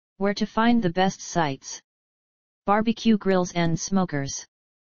Where to find the best sites. Barbecue grills and smokers.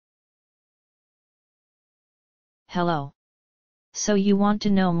 Hello. So you want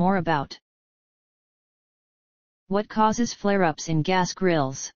to know more about what causes flare-ups in gas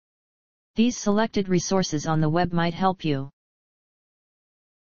grills? These selected resources on the web might help you.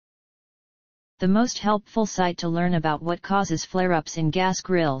 The most helpful site to learn about what causes flare-ups in gas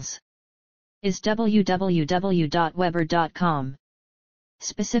grills is www.weber.com.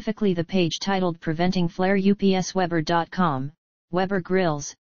 Specifically the page titled Preventing Flare UPS Weber.com, Weber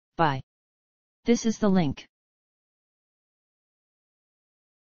Grills, by. This is the link.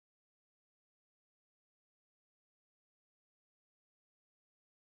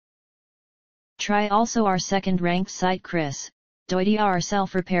 Try also our second-ranked site Chris.Doidiar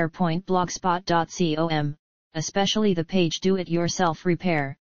self-repair.blogspot.com, especially the page Do-It-Yourself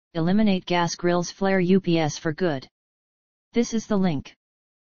Repair, Eliminate Gas Grills Flare UPS for Good. This is the link.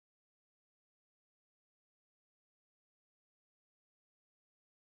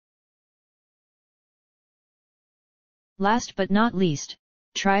 Last but not least,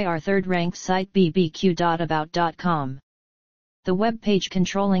 try our third-ranked site bbq.about.com. The web page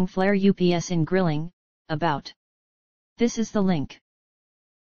controlling flare UPS in grilling, About. This is the link.